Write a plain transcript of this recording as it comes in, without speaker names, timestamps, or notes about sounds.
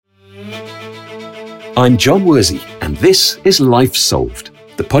I'm John Worsey, and this is Life Solved,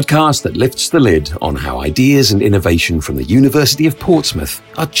 the podcast that lifts the lid on how ideas and innovation from the University of Portsmouth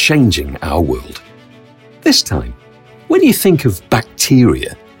are changing our world. This time, when you think of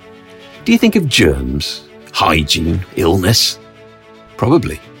bacteria, do you think of germs, hygiene, illness?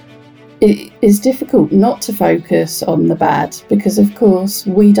 Probably. It is difficult not to focus on the bad because, of course,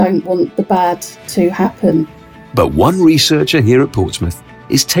 we don't want the bad to happen. But one researcher here at Portsmouth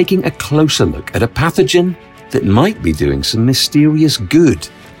is taking a closer look at a pathogen that might be doing some mysterious good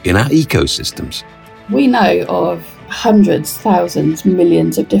in our ecosystems. We know of hundreds, thousands,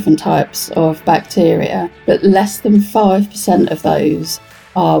 millions of different types of bacteria, but less than 5% of those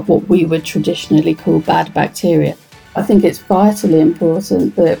are what we would traditionally call bad bacteria. I think it's vitally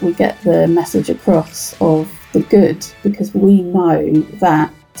important that we get the message across of the good, because we know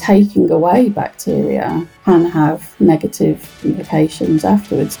that taking away bacteria can have negative implications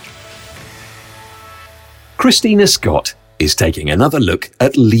afterwards. Christina Scott is taking another look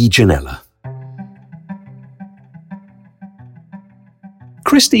at Legionella.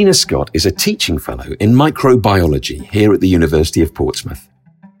 Christina Scott is a teaching fellow in microbiology here at the University of Portsmouth.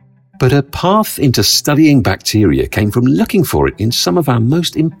 But her path into studying bacteria came from looking for it in some of our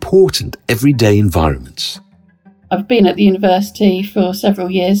most important everyday environments. I've been at the university for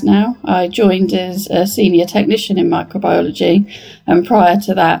several years now. I joined as a senior technician in microbiology, and prior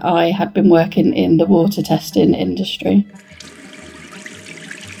to that I had been working in the water testing industry.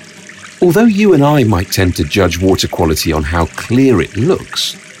 Although you and I might tend to judge water quality on how clear it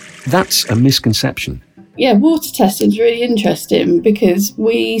looks, that's a misconception. Yeah, water testing is really interesting because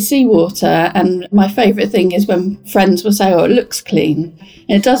we see water, and my favourite thing is when friends will say, oh, it looks clean.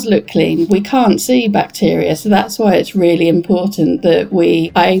 And it does look clean. We can't see bacteria, so that's why it's really important that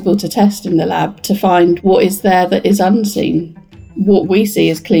we are able to test in the lab to find what is there that is unseen. What we see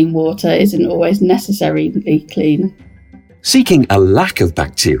as clean water isn't always necessarily clean. Seeking a lack of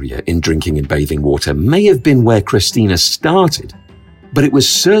bacteria in drinking and bathing water may have been where Christina started, but it was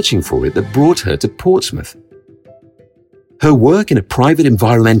searching for it that brought her to Portsmouth. Her work in a private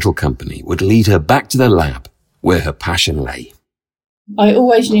environmental company would lead her back to the lab, where her passion lay. I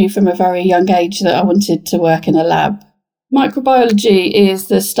always knew from a very young age that I wanted to work in a lab. Microbiology is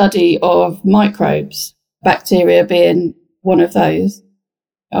the study of microbes, bacteria being one of those.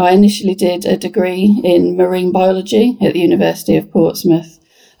 I initially did a degree in marine biology at the University of Portsmouth.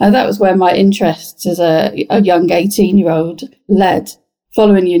 And that was where my interests as a young 18-year-old led.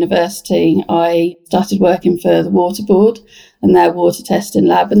 Following university, I started working for the Water Board and their water testing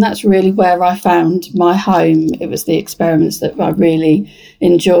lab, and that's really where I found my home. It was the experiments that I really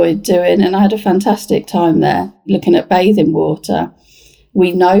enjoyed doing, and I had a fantastic time there looking at bathing water.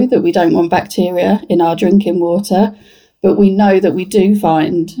 We know that we don't want bacteria in our drinking water, but we know that we do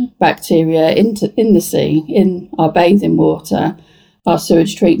find bacteria in the sea, in our bathing water. Our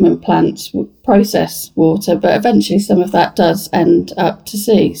sewage treatment plants process water, but eventually some of that does end up to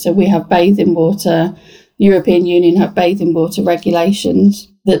sea. So we have bathing water. The European Union have bathing water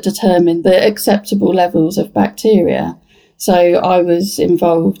regulations that determine the acceptable levels of bacteria. So I was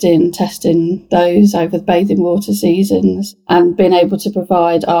involved in testing those over the bathing water seasons and being able to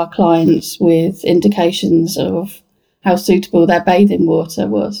provide our clients with indications of how suitable their bathing water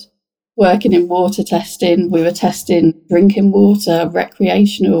was. Working in water testing, we were testing drinking water,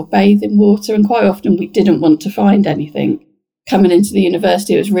 recreational bathing water, and quite often we didn't want to find anything. Coming into the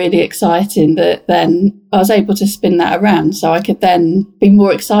university, it was really exciting that then I was able to spin that around so I could then be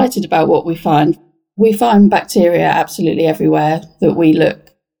more excited about what we find. We find bacteria absolutely everywhere that we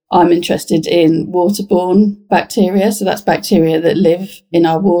look. I'm interested in waterborne bacteria, so that's bacteria that live in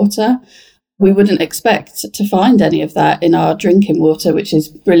our water. We wouldn't expect to find any of that in our drinking water, which is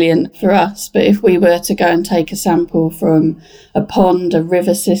brilliant for us. But if we were to go and take a sample from a pond, a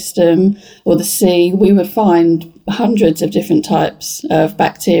river system, or the sea, we would find hundreds of different types of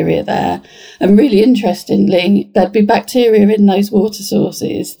bacteria there. And really interestingly, there'd be bacteria in those water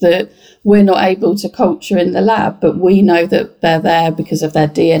sources that we're not able to culture in the lab, but we know that they're there because of their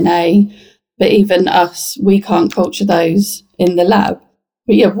DNA. But even us, we can't culture those in the lab.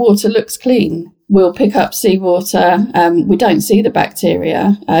 But yeah, water looks clean. We'll pick up seawater. We don't see the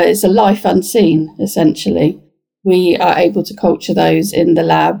bacteria. It's a life unseen, essentially. We are able to culture those in the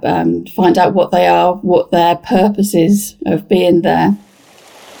lab, find out what they are, what their purpose is of being there.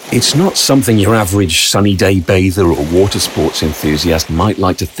 It's not something your average sunny day bather or water sports enthusiast might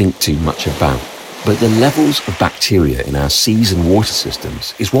like to think too much about. But the levels of bacteria in our seas and water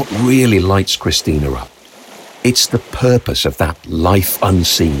systems is what really lights Christina up. It's the purpose of that life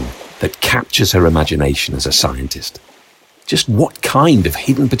unseen that captures her imagination as a scientist. Just what kind of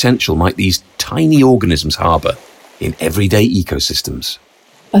hidden potential might these tiny organisms harbour in everyday ecosystems?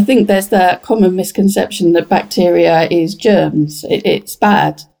 I think there's that common misconception that bacteria is germs. It's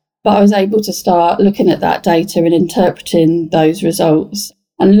bad. But I was able to start looking at that data and interpreting those results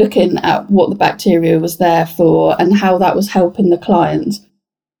and looking at what the bacteria was there for and how that was helping the client.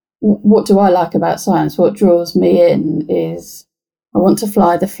 What do I like about science? What draws me in is I want to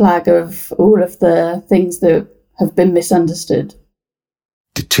fly the flag of all of the things that have been misunderstood.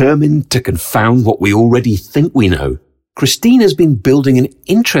 Determined to confound what we already think we know, Christina's been building an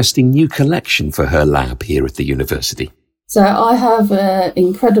interesting new collection for her lab here at the university. So I have an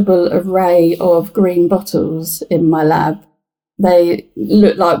incredible array of green bottles in my lab. They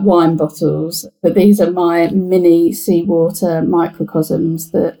look like wine bottles, but these are my mini seawater microcosms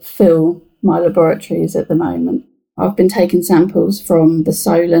that fill my laboratories at the moment. I've been taking samples from the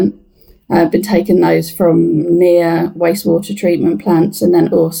Solent. I've been taking those from near wastewater treatment plants and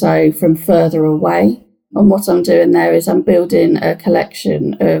then also from further away. And what I'm doing there is I'm building a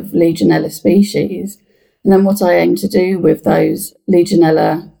collection of Legionella species. And then what I aim to do with those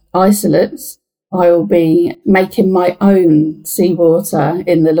Legionella isolates, I will be making my own seawater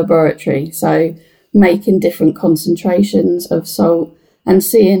in the laboratory. So making different concentrations of salt and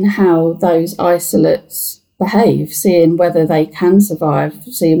seeing how those isolates behave, seeing whether they can survive,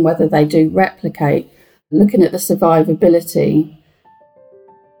 seeing whether they do replicate, looking at the survivability.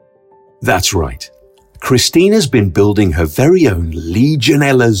 That's right. Christina's been building her very own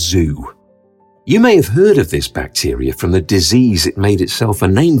Legionella zoo. You may have heard of this bacteria from the disease it made itself a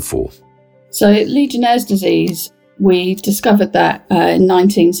name for. So Legionnaire's disease, we discovered that in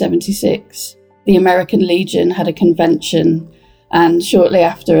 1976. The American Legion had a convention, and shortly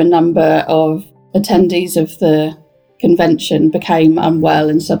after, a number of attendees of the convention became unwell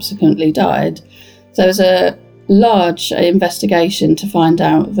and subsequently died. So there was a large investigation to find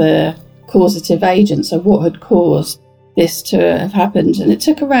out the causative agent, so what had caused this to have happened. And it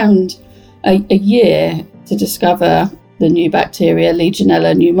took around a year to discover the new bacteria,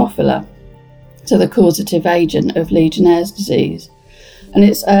 Legionella pneumophila, so the causative agent of Legionnaire's disease. And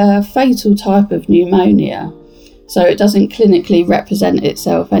it's a fatal type of pneumonia, so it doesn't clinically represent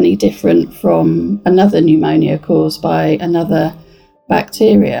itself any different from another pneumonia caused by another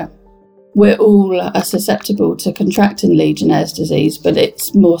bacteria. We're all susceptible to contracting Legionnaire's disease, but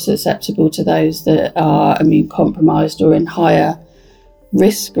it's more susceptible to those that are immune compromised or in higher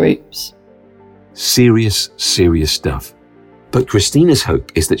risk groups. Serious stuff. But Christina's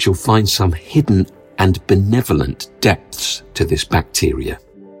hope is that you'll find some hidden and benevolent depths to this bacteria.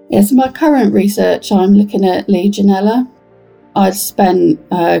 Yes, my current research, I'm looking at Legionella. I'd spent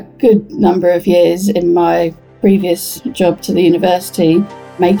a good number of years in my previous job to the university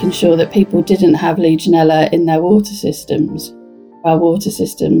making sure that people didn't have Legionella in their water systems. Our water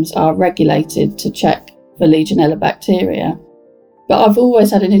systems are regulated to check for Legionella bacteria. But I've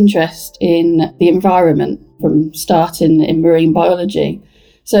always had an interest in the environment from starting in marine biology.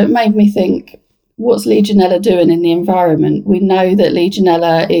 So it made me think, what's Legionella doing in the environment? We know that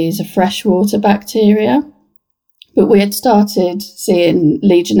Legionella is a freshwater bacteria, but we had started seeing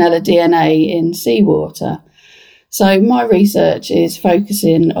Legionella DNA in seawater. So my research is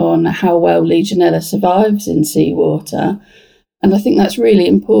focusing on how well Legionella survives in seawater. And I think that's really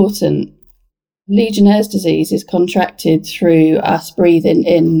important. Legionnaire's disease is contracted through us breathing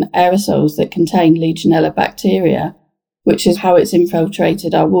in aerosols that contain Legionella bacteria, which is how it's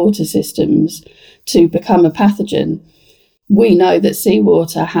infiltrated our water systems to become a pathogen. We know that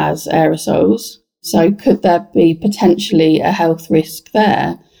seawater has aerosols, so could there be potentially a health risk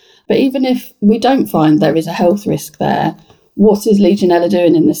there? But even if we don't find there is a health risk there, what is Legionella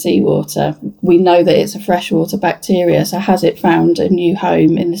doing in the seawater? We know that it's a freshwater bacteria, so has it found a new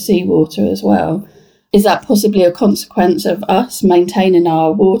home in the seawater as well? Is that possibly a consequence of us maintaining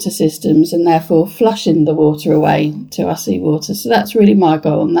our water systems and therefore flushing the water away to our seawater? So that's really my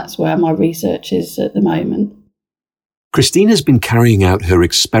goal, and that's where my research is at the moment. Christina's been carrying out her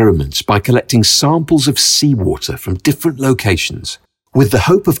experiments by collecting samples of seawater from different locations, with the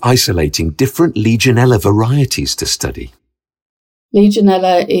hope of isolating different Legionella varieties to study.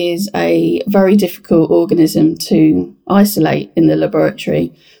 Legionella is a very difficult organism to isolate in the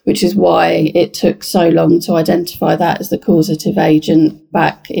laboratory, which is why it took so long to identify that as the causative agent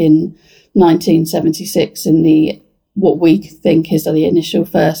back in 1976 in the what we think is the initial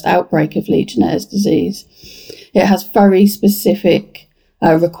first outbreak of Legionnaire's disease. It has very specific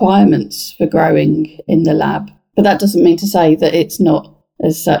requirements for growing in the lab, but that doesn't mean to say that it's not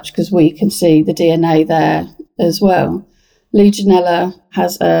as such, because we can see the DNA there as well. Legionella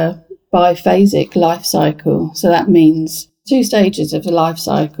has a biphasic life cycle, so that means two stages of the life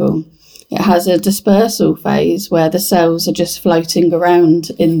cycle. It has a dispersal phase where the cells are just floating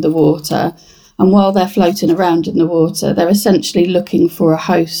around in the water. And while they're floating around in the water, they're essentially looking for a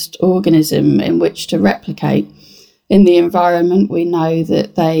host organism in which to replicate. In the environment, we know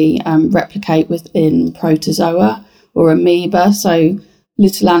that they replicate within protozoa or amoeba, so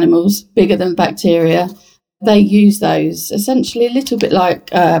little animals bigger than bacteria. They use those essentially a little bit like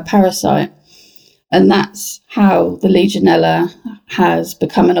a parasite. And that's how the Legionella has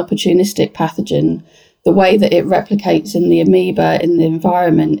become an opportunistic pathogen. The way that it replicates in the amoeba in the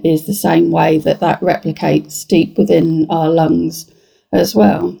environment is the same way that replicates deep within our lungs as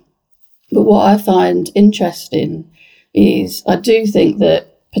well. But what I find interesting is I do think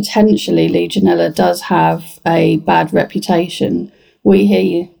that potentially Legionella does have a bad reputation. We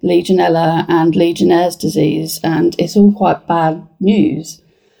hear Legionella and Legionnaire's disease, and it's all quite bad news.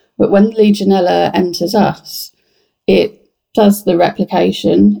 But when Legionella enters us, it does the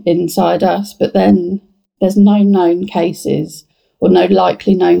replication inside us, but then there's no known cases or no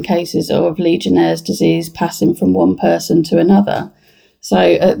likely known cases of Legionnaire's disease passing from one person to another. So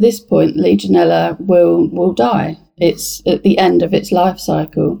at this point, Legionella will die. It's at the end of its life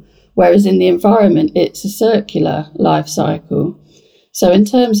cycle, whereas in the environment, it's a circular life cycle. So in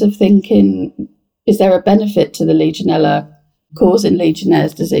terms of thinking, is there a benefit to the Legionella causing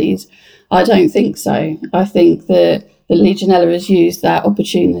Legionnaire's disease? I don't think so. I think that the Legionella has used that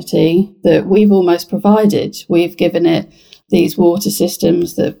opportunity that we've almost provided. We've given it these water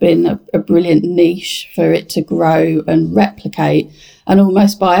systems that have been a brilliant niche for it to grow and replicate, and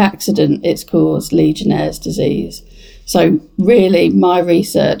almost by accident it's caused Legionnaire's disease. So really my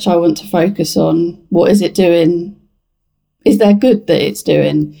research, I want to focus on what is it doing? Is there good that it's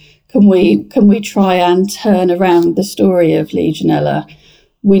doing? Can we try and turn around the story of Legionella?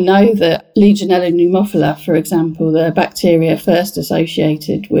 We know that Legionella pneumophila, for example, the bacteria first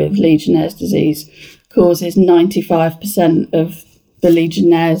associated with Legionnaire's disease, causes 95% of the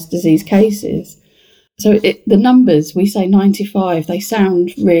Legionnaire's disease cases. So the numbers, we say 95, they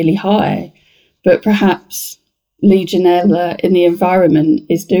sound really high, but perhaps Legionella in the environment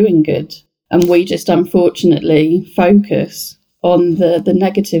is doing good. And we just unfortunately focus on the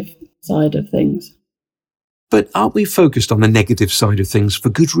negative side of things. But aren't we focused on the negative side of things for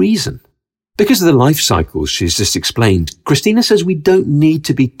good reason? Because of the life cycles she's just explained, Christina says we don't need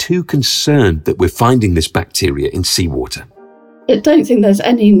to be too concerned that we're finding this bacteria in seawater. I don't think there's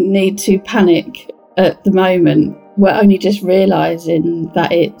any need to panic at the moment. We're only just realising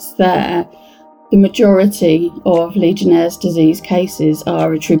that it's there. The majority of Legionnaire's disease cases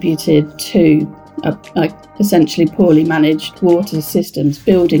are attributed to essentially poorly managed water systems,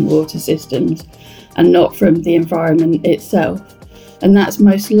 building water systems, and not from the environment itself. And that's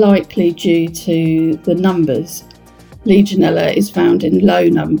most likely due to the numbers. Legionella is found in low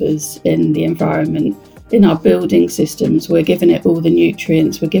numbers in the environment. In our building systems, we're giving it all the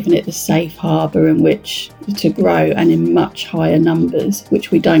nutrients, we're giving it the safe harbour in which to grow, and in much higher numbers,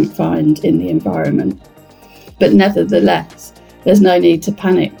 which we don't find in the environment. But nevertheless, there's no need to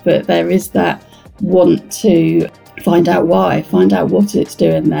panic, but there is that want to find out why, find out what it's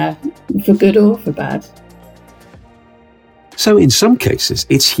doing there, for good or for bad. So in some cases,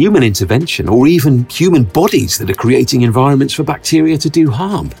 it's human intervention or even human bodies that are creating environments for bacteria to do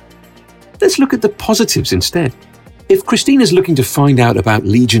harm. Let's look at the positives instead. If Christina's looking to find out about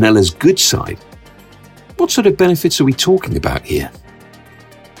Legionella's good side, what sort of benefits are we talking about here?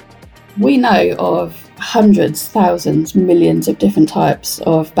 We know of hundreds, thousands, millions of different types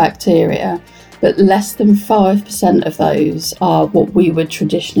of bacteria, but less than 5% of those are what we would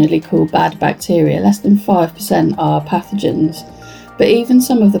traditionally call bad bacteria. Less than 5% are pathogens. But even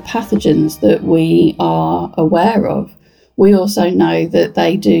some of the pathogens that we are aware of, we also know that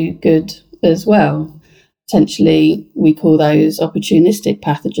they do good as well. Potentially, we call those opportunistic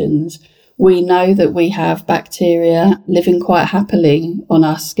pathogens. We know that we have bacteria living quite happily on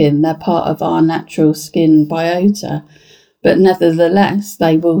our skin. They're part of our natural skin biota. But nevertheless,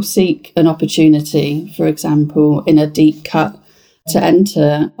 they will seek an opportunity, for example, in a deep cut, to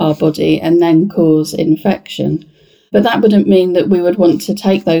enter our body and then cause infection. But that wouldn't mean that we would want to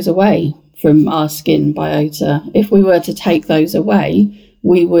take those away from our skin biota. If we were to take those away,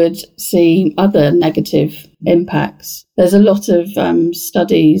 we would see other negative impacts. There's a lot of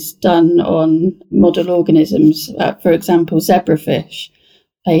studies done on model organisms, for example, zebrafish.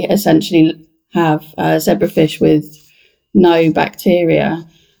 They essentially have zebrafish with no bacteria,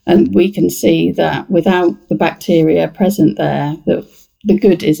 and we can see that without the bacteria present there, the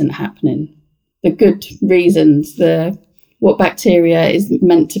good isn't happening. The good reasons, what bacteria is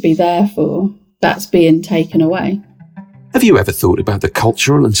meant to be there for, that's being taken away. Have you ever thought about the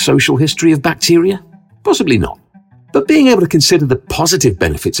cultural and social history of bacteria? Possibly not. But being able to consider the positive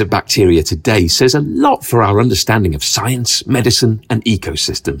benefits of bacteria today says a lot for our understanding of science, medicine, and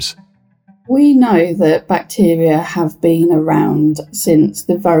ecosystems. We know that bacteria have been around since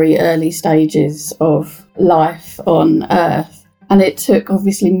the very early stages of life on Earth. And it took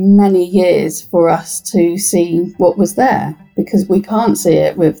obviously many years for us to see what was there, because we can't see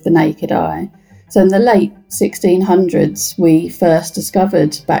it with the naked eye. So in the late 1600s, we first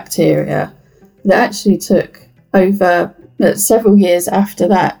discovered bacteria. It actually took over several years after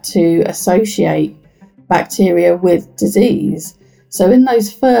that to associate bacteria with disease. So in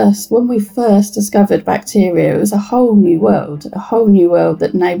when we first discovered bacteria, it was a whole new world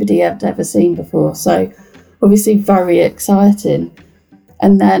that nobody had ever seen before. So obviously very exciting.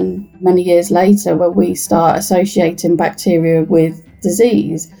 And then many years later, when we start associating bacteria with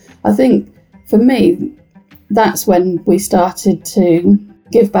disease, I think for me, that's when we started to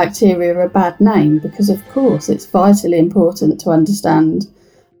give bacteria a bad name, because of course it's vitally important to understand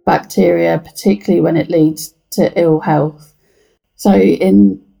bacteria, particularly when it leads to ill health. So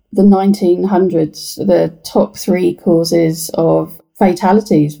in the 1900s, the top 3 causes of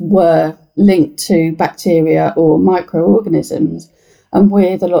fatalities were linked to bacteria or microorganisms. And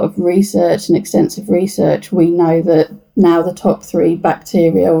with a lot of research and extensive research, we know that now the top 3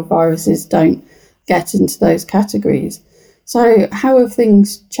 bacteria or viruses don't get into those categories. So how have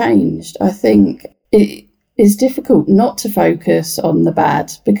things changed? I think it is difficult not to focus on the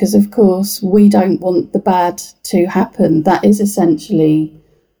bad, because of course we don't want the bad to happen. That is essentially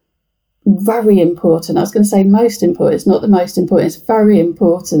very important. I was going to say most important. It's not the most important. It's very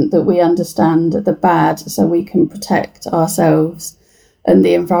important that we understand the bad so we can protect ourselves and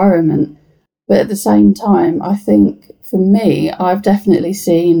the environment. But at the same time, I think for me, I've definitely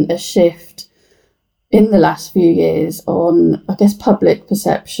seen a shift in the last few years on, I guess, public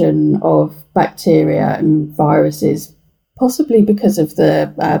perception of bacteria and viruses, possibly because of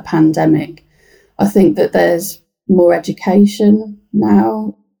the pandemic. I think that there's more education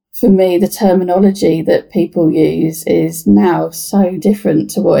now. For me, the terminology that people use is now so different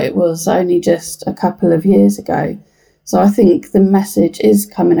to what it was only just a couple of years ago. So I think the message is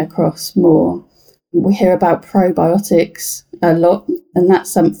coming across more. We hear about probiotics a lot, and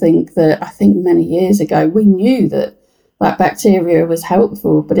that's something that I think many years ago we knew that bacteria was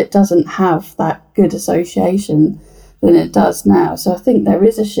helpful, but it doesn't have that good association than it does now. So I think there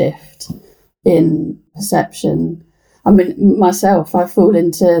is a shift in perception. I mean, myself, I fall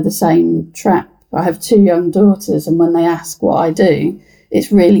into the same trap. I have 2 young daughters, and when they ask what I do,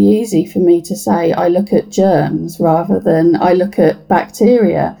 it's really easy for me to say I look at germs rather than I look at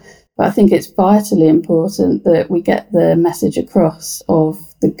bacteria. But I think it's vitally important that we get the message across of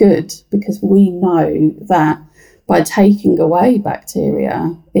the good, because we know that by taking away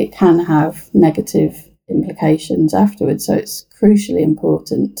bacteria, it can have negative implications afterwards. So it's crucially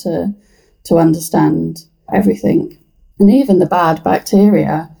important to understand everything. And even the bad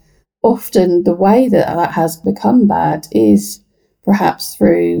bacteria, often the way that has become bad is perhaps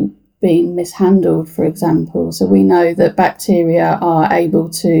through being mishandled, for example. So we know that bacteria are able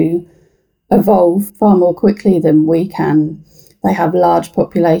to evolve far more quickly than we can. They have large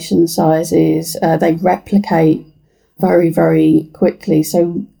population sizes. They replicate very, very quickly.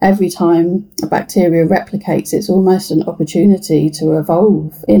 So every time a bacteria replicates, it's almost an opportunity to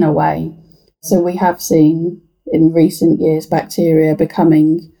evolve in a way. So we have seen in recent years bacteria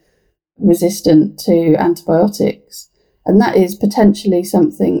becoming resistant to antibiotics. And that is potentially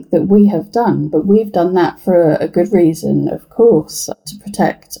something that we have done, but we've done that for a good reason, of course, to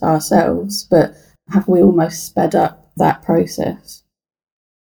protect ourselves. But have we almost sped up that process?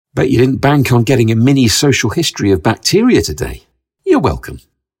 Bet you didn't bank on getting a mini social history of bacteria today. You're welcome.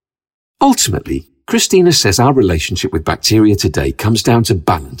 Ultimately, Christina says our relationship with bacteria today comes down to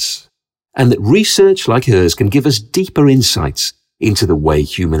balance, and that research like hers can give us deeper insights into the way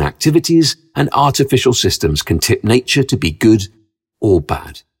human activities and artificial systems can tip nature to be good or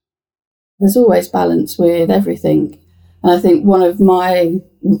bad. There's always balance with everything. And I think one of my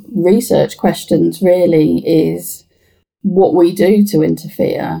research questions really is what we do to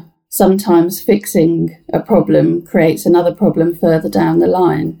interfere. Sometimes fixing a problem creates another problem further down the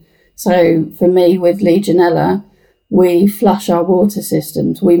line. So for me, with Legionella, we flush our water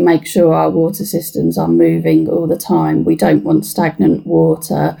systems. We make sure our water systems are moving all the time. We don't want stagnant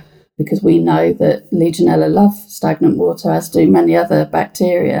water, because we know that Legionella love stagnant water, as do many other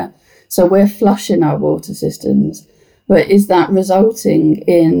bacteria. So we're flushing our water systems. But is that resulting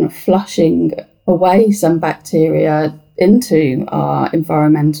in flushing away some bacteria into our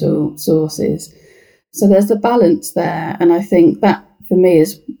environmental sources? So there's the balance there. And I think that, for me,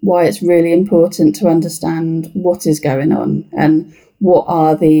 is why it's really important to understand what is going on and what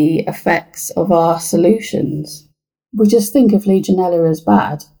are the effects of our solutions. We just think of Legionella as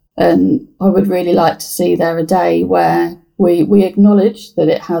bad. And I would really like to see there a day where we acknowledge that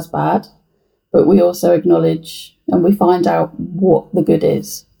it has bad, but we also acknowledge and we find out what the good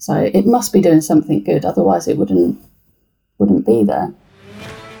is. So it must be doing something good, otherwise it wouldn't be there.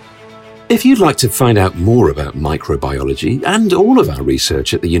 If you'd like to find out more about microbiology and all of our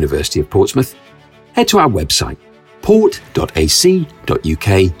research at the University of Portsmouth, head to our website,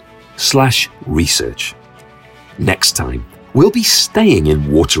 port.ac.uk/research. Next time, we'll be staying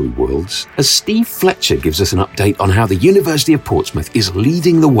in watery worlds as Steve Fletcher gives us an update on how the University of Portsmouth is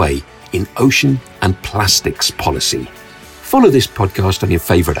leading the way in ocean and plastics policy. Follow this podcast on your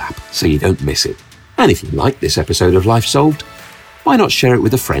favourite app so you don't miss it. And if you like this episode of Life Solved, why not share it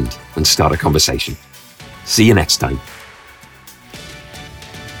with a friend and start a conversation? See you next time.